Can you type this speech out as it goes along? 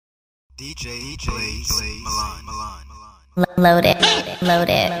DJ plays Milan. Loaded,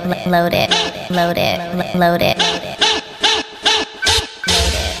 loaded, loaded, loaded, loaded,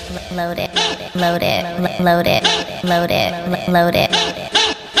 loaded, loaded, loaded, loaded, loaded.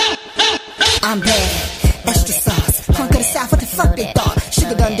 I'm bad, extra sauce. Punk of the South, what the fuck they thought?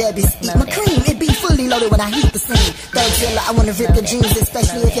 Sugar done Debbie's eat my cream. It be fully loaded when I heat the scene. Thuggzilla, I wanna rip your jeans,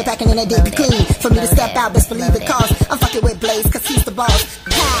 especially if you're packing in a dick be clean. For me to step out, best believe it cause I'm fucking with Blaze, cause he's the boss.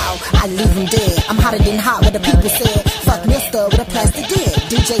 Pow, I leave him dead. I'm hotter than hot, what the people said. Fuck Mister with a plastic dick.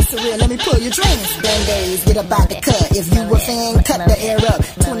 DJ Surreal, let me pull your dreams. Band-aids, get up out the cut. If you a fan, cut the air up.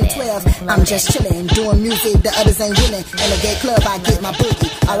 2012, I'm just chillin', doing music, the others ain't willing. In a gay club, I get my boogie.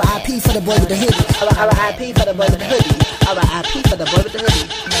 R.I.P. for the boy with the hoodie. R.I.P. for the boy with the hoodie. R.I.P. for the boy with the hoodie.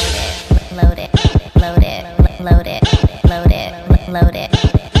 Loaded, loaded, loaded, loaded, loaded.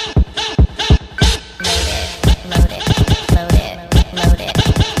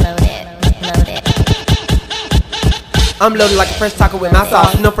 I'm loaded like a fresh taco with my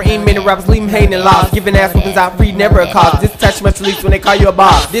sauce. No for any many rappers, leave them hating and lost. Giving ass weapons out free, never a cost. This touch much release when they call you a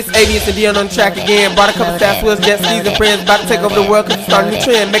boss. This Avias and Dion on the track again. Brought a couple staff wheels, jet skis and friends. About to take over the world cause it's starting a new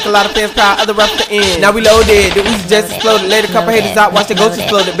trend. Make a lot of fans proud, other rappers to end. Now we loaded, the Uzi just exploded. Laid a couple haters out, watch the ghost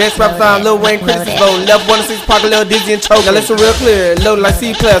explode. Best rappers on Lil Wayne, critics explode. Level 106 Park, a little dizzy and choke. Now listen real clear, loaded like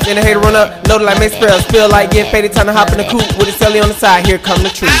C+. And a hater run up, loaded like Mace Spells. Feel like getting faded, time to hop in the coupe. With a celly on the side, here come the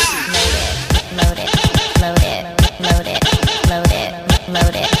truth. Loaded, loaded, loaded, loaded,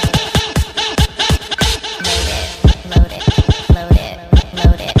 loaded. Loaded, loaded,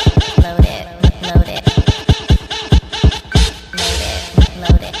 loaded, loaded, loaded.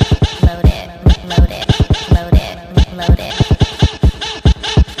 Loaded, loaded, loaded, loaded, loaded.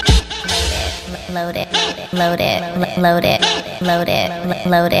 Loaded, loaded, loaded, loaded, loaded,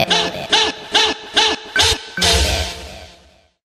 loaded.